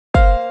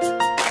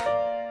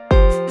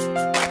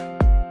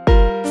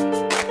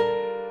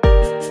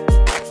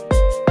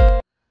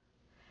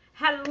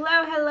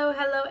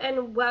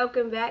everyone,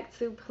 welcome back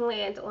to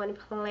Planned on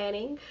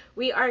Planning.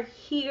 We are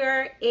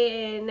here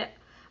in,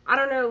 I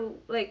don't know,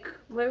 like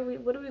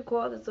what do we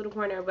call this little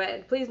corner,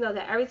 but please know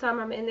that every time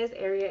I'm in this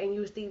area and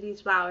you see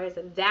these flowers,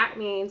 that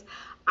means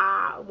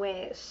I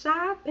went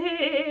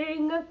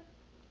shopping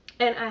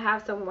and I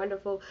have some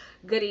wonderful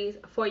goodies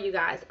for you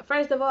guys.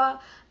 First of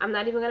all, I'm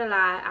not even gonna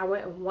lie, I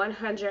went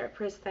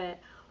 100%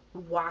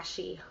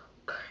 washi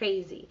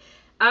crazy.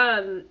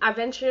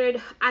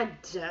 I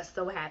just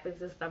so happened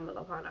to stumble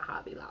upon a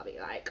Hobby Lobby.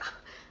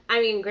 I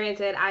mean,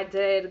 granted, I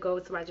did go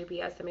to my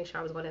GPS to make sure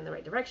I was going in the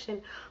right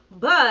direction,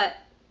 but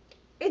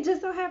it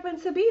just so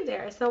happened to be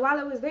there. So while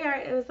it was there,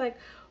 it was like,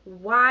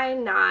 why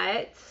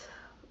not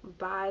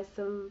buy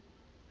some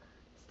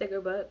sticker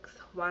books?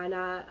 Why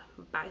not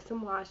buy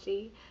some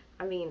washi?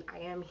 I mean, I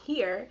am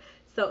here.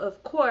 So,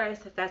 of course,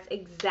 that's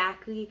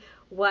exactly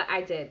what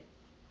I did.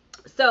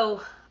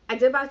 So, I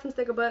did buy some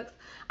sticker books.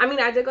 I mean,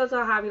 I did go to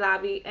a Hobby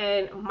Lobby,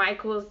 and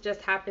Michael's just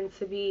happened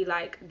to be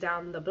like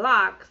down the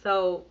block.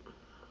 So,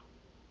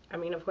 I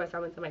mean, of course, I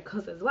went to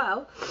Michael's as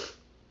well.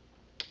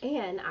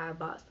 And I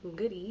bought some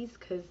goodies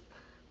because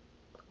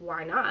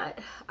why not?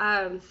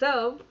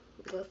 So,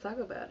 let's talk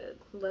about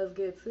it. Let's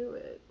get to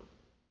it.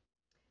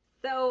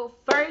 So,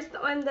 first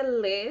on the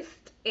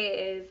list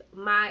is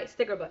my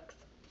sticker books.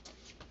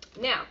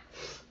 Now,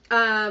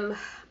 um,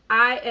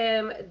 I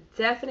am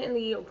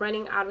definitely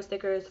running out of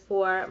stickers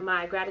for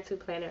my gratitude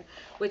planner,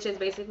 which is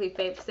basically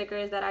fake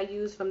stickers that I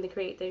use from the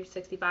Create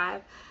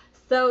 365.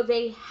 So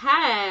they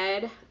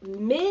had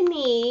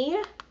mini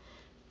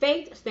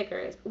fake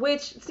stickers,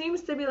 which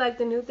seems to be like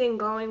the new thing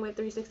going with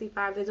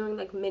 365. They're doing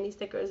like mini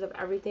stickers of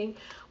everything,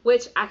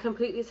 which I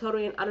completely,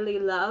 totally, and utterly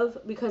love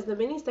because the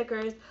mini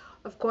stickers,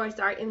 of course,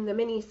 are in the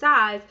mini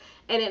size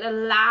and it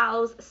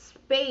allows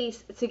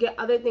space to get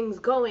other things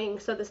going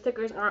so the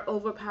stickers aren't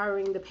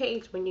overpowering the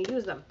page when you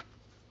use them.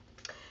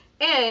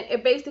 And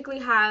it basically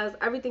has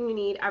everything you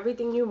need,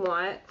 everything you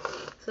want.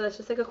 So let's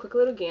just take a quick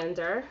little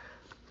gander.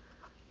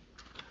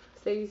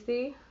 So you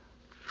see,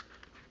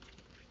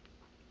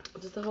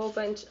 just a whole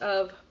bunch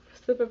of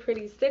super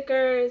pretty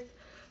stickers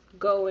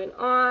going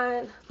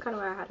on. Kind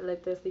of why I had to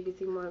like this so you can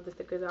see more of the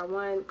stickers I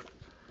want.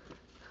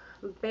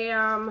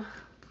 Bam.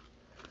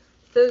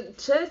 So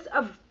just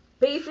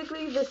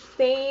basically the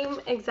same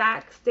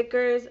exact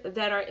stickers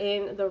that are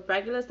in the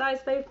regular size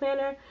Faith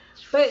Planner,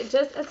 but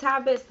just a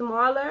tad bit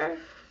smaller.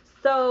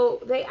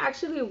 So they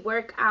actually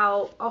work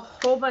out a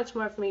whole bunch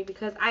more for me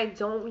because I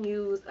don't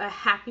use a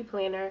happy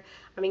planner.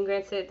 I mean,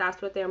 granted,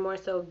 that's what they're more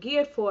so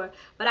geared for,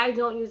 but I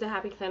don't use a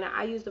happy planner.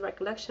 I use the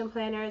recollection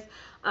planners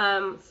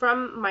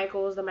from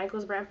Michael's, the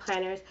Michael's brand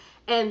planners,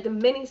 and the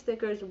mini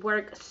stickers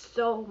work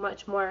so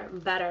much more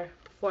better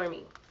for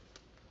me.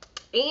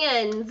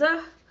 And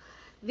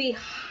the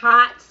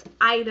hot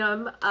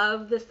item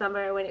of the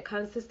summer when it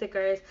comes to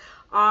stickers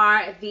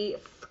are the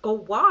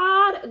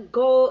squad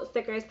goal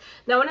stickers.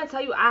 Now, when I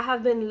tell you, I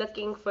have been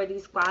looking for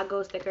these squad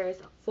goal stickers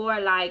for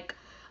like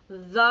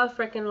the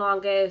freaking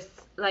longest.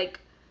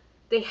 Like,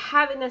 they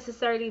haven't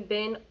necessarily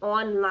been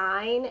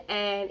online,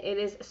 and it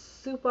is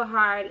super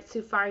hard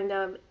to find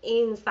them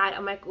inside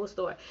a Michael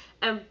store.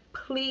 And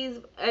please,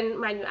 and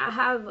mind you, I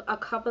have a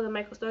couple of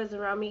Michael stores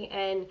around me,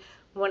 and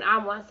when I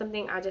want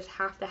something, I just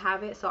have to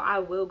have it. So I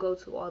will go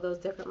to all those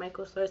different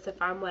Michael stores to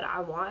find what I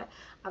want.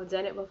 I've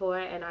done it before,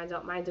 and I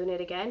don't mind doing it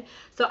again.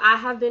 So I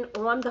have been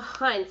on the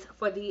hunt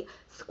for the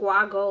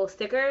Squad Goal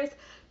stickers.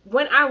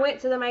 When I went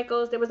to the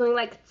Michaels, there was only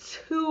like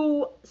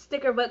 2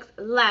 sticker books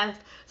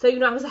left. So,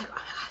 I was like, oh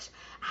my gosh,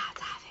 I have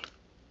to have it.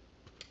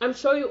 I'm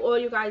sure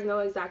you guys know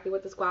exactly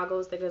what the Squad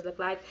Goal stickers look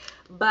like,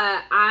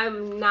 but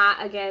I'm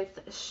not against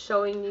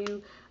showing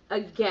you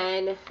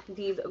again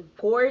these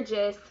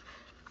gorgeous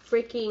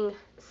freaking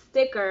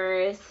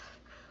stickers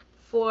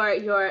for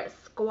your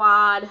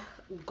squad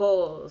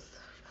goals.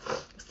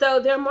 So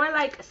they're more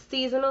like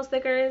seasonal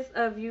stickers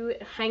of you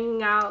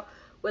hanging out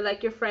with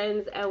like your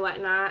friends and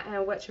whatnot,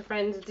 and what your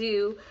friends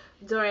do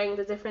during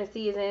the different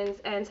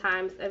seasons and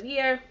times of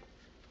year.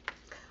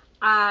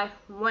 I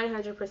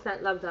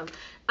 100% love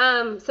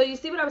them. So you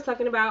see what I was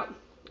talking about?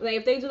 Like,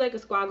 if they do like a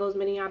squad goals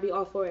mini, I'll be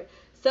all for it.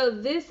 So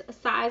this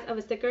size of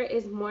a sticker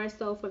is more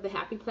so for the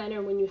happy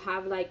planner when you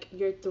have like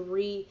your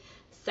 3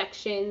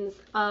 sections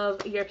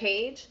of your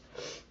page.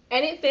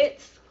 And it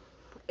fits.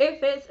 It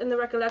fits in the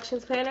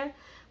recollections planner.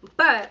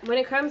 But when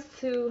it comes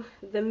to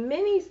the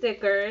mini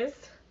stickers,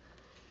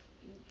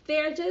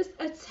 they're just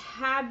a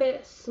tad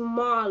bit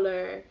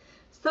smaller.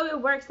 So it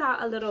works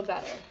out a little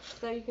better.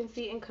 So you can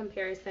see in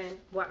comparison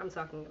what I'm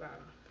talking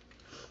about.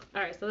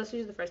 Alright, so let's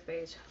use the first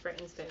page, for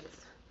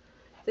instance.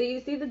 So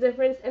you see the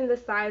difference in the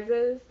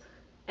sizes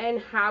and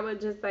how it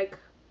just like,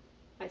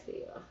 I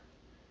see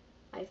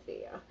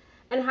you.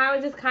 And how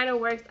it just kind of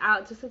works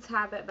out just a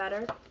tad bit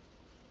better.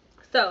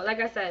 So,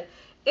 like I said,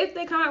 if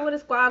they come out with a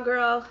squad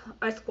girl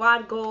or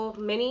squad goal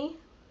mini,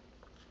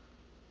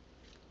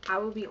 I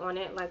will be on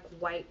it like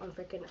white on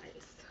freaking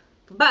ice.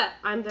 But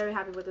I'm very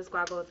happy with the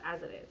squad goals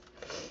as it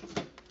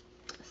is.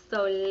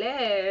 So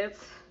let's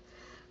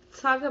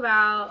talk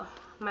about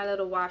my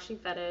little washi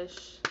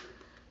fetish.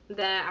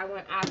 that I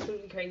went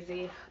absolutely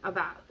crazy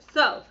about.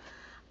 So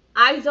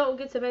I don't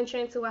get to venture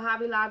into a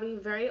Hobby Lobby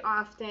very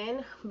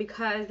often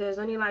because there's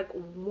only like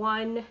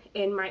one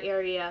in my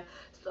area.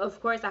 So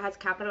of course I had to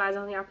capitalize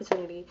on the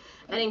opportunity.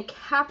 And in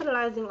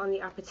capitalizing on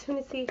the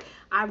opportunity,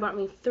 I bought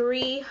me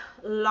 3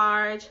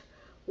 large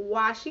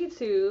washi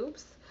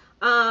tubes.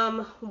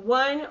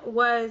 One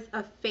was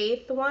a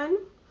faith one.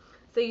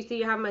 So you see,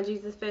 you have my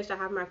Jesus fish, I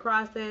have my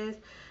crosses.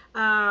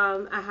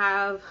 I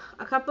have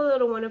a couple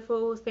little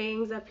wonderful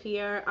things up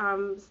here.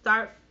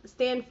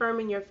 Stand firm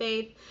in your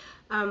faith,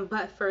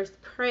 but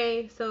first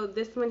pray. So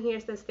this one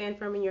here says stand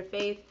firm in your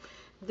faith.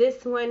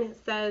 This one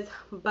says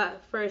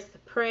but first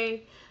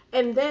pray.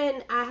 And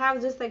then I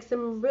have just like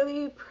some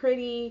really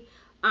pretty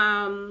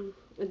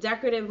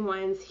decorative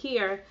ones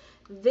here.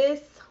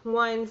 This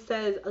one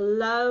says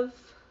love,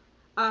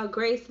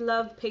 grace,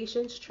 love,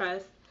 patience,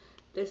 trust.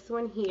 This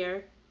one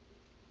here.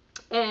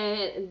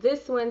 And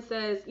this one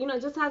says,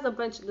 just has a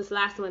bunch. This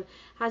last one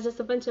has just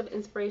a bunch of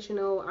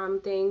inspirational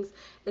things.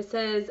 It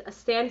says,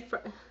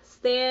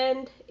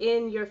 stand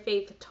in your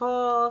faith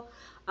tall,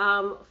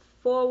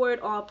 forward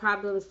all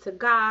problems to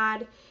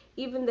God.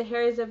 Even the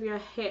hairs of your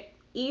head,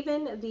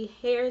 even the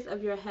hairs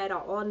of your head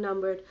are all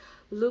numbered.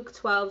 Luke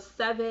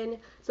 12:7.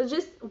 So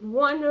just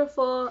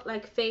wonderful,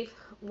 like faith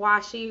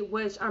washi,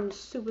 which I'm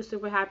super,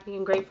 super happy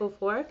and grateful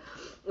for.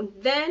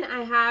 Then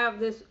I have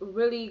this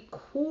really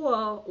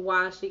cool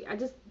washi.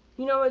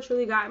 What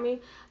really got me?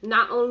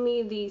 Not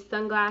only the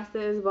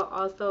sunglasses, but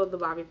also the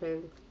bobby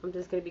pins. I'm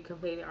just going to be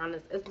completely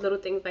honest. It's little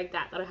things like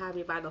that that'll have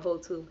me buy the whole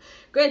tube.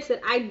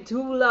 Granted, I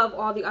do love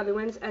all the other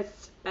ones,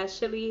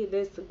 especially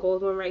this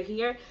gold one right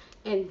here.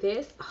 And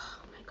this, oh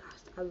my gosh,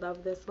 I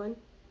love this one.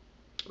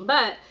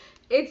 But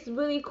it's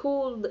really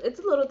cool. It's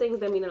little things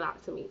that mean a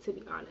lot to me, to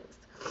be honest.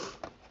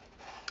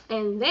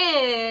 And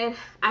then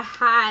I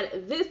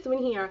had this one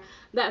here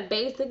that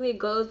basically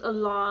goes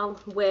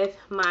along with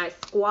my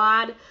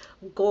squad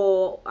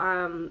goal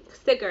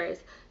stickers.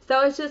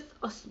 So it's just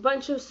a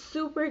bunch of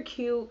super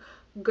cute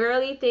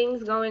girly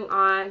things going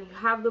on. You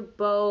have the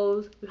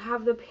bows, you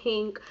have the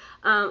pink,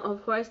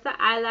 of course the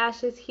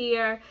eyelashes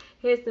here.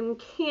 Here's some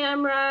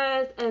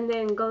cameras and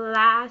then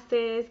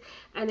glasses,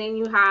 and then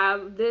you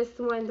have this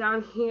one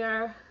down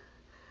here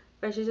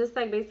where she's just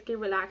like basically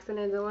relaxing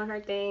and doing her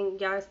thing.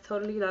 Yes,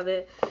 totally love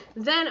it.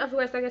 Then of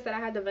course, like I said, I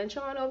had to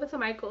venture on over to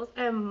Michael's,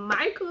 and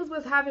Michael's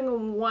was having a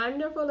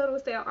wonderful little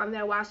sale on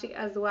their washi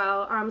as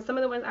well. Some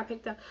of the ones I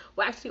picked up,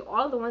 well actually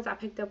all the ones I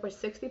picked up were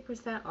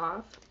 60%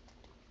 off.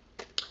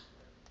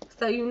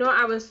 So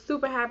I was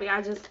super happy.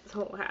 I just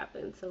so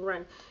happened to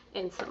run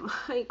into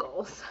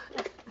Michael's.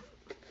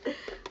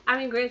 I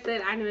mean,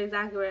 granted, I knew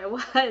exactly where it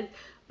was,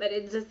 but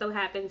it just so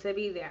happened to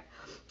be there.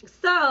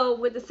 So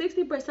with the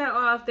 60%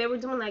 off, they were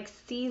doing like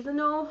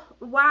seasonal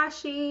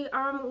washi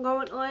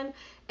going on,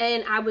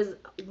 and I was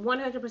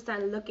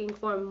 100% looking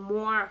for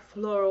more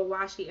floral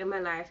washi in my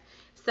life.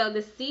 So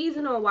the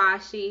seasonal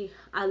washi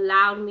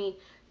allowed me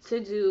to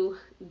do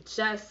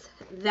just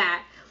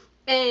that.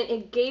 And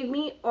it gave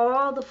me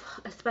all the,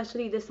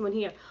 especially this one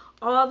here,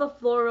 all the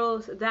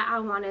florals that I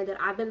wanted, that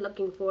I've been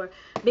looking for.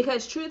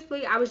 Because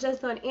truthfully, I was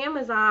just on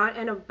Amazon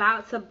and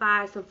about to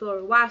buy some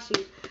floral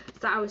washi.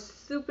 So I was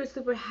super,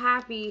 super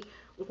happy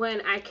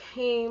when I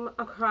came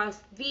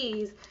across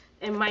these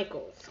in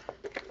Michael's.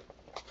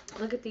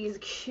 Look at these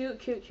cute,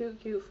 cute, cute,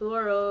 cute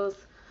florals.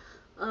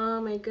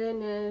 Oh my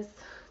goodness.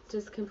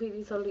 Just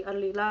completely, totally,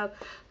 utterly love.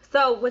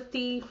 So with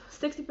the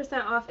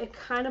 60% off, it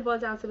kind of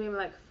boils down to maybe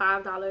like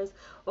 $5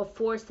 or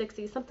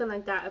 $4.60, something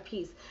like that a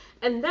piece.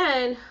 And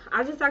then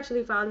I just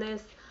actually found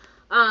this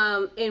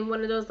in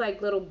one of those like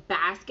little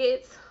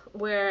baskets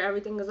where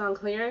everything is on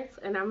clearance,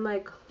 and I'm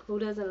like, who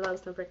doesn't love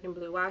some freaking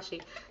blue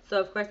washi? So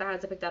of course I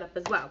had to pick that up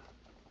as well.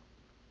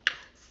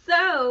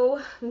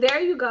 So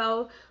there you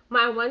go,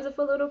 my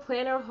wonderful little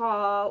planner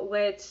haul,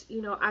 which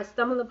I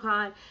stumble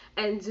upon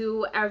and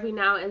do every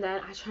now and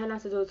then. I try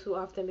not to do it too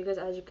often because,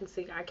 as you can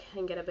see, I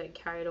can get a bit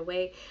carried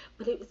away,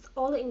 but it's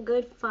all in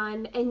good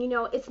fun. And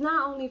it's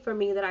not only for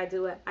me that I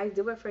do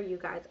it for you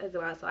guys as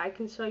well, so I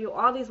can show you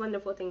all these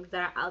wonderful things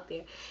that are out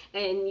there,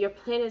 and your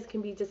planners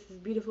can be just as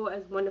beautiful,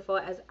 as wonderful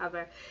as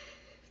ever.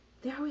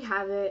 There we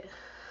have it.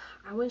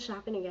 I went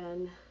shopping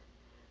again.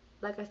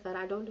 Like I said,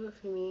 I don't do it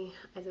for me,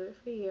 I do it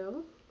for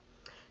you.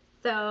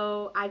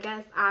 So I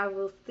guess I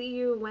will see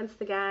you once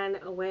again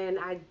when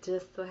I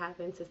just so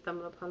happen to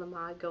stumble upon a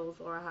Michael's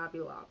or a Hobby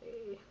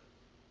Lobby.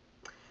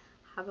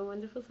 Have a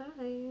wonderful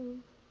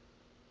time.